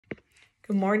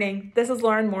Good morning. This is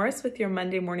Lauren Morris with your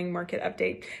Monday morning market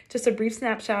update. Just a brief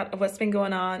snapshot of what's been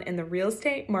going on in the real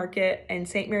estate market in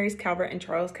St. Mary's, Calvert, and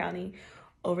Charles County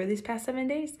over these past 7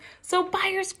 days. So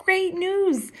buyers, great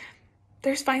news.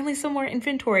 There's finally some more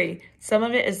inventory. Some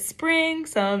of it is spring.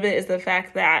 Some of it is the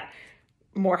fact that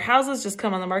more houses just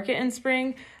come on the market in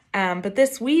spring. But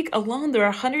this week alone, there are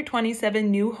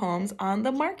 127 new homes on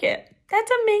the market.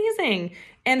 That's amazing.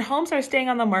 And homes are staying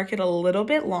on the market a little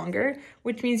bit longer,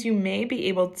 which means you may be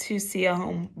able to see a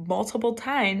home multiple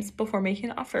times before making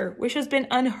an offer, which has been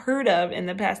unheard of in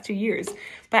the past 2 years.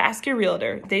 But ask your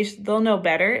realtor. They'll know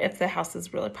better if the house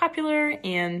is really popular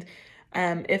and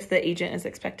if the agent is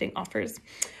expecting offers.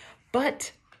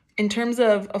 But in terms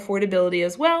of affordability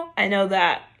as well, I know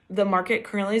that the market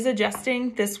currently is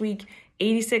adjusting. This week,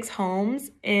 86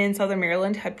 homes in Southern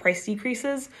Maryland had price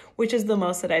decreases, which is the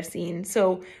most that I've seen.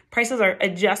 So prices are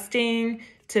adjusting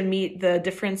to meet the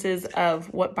differences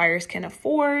of what buyers can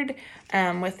afford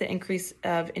with the increase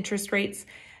of interest rates.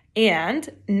 And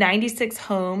 96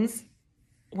 homes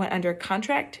went under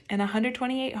contract and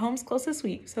 128 homes closed this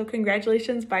week. So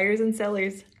congratulations, buyers and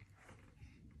sellers.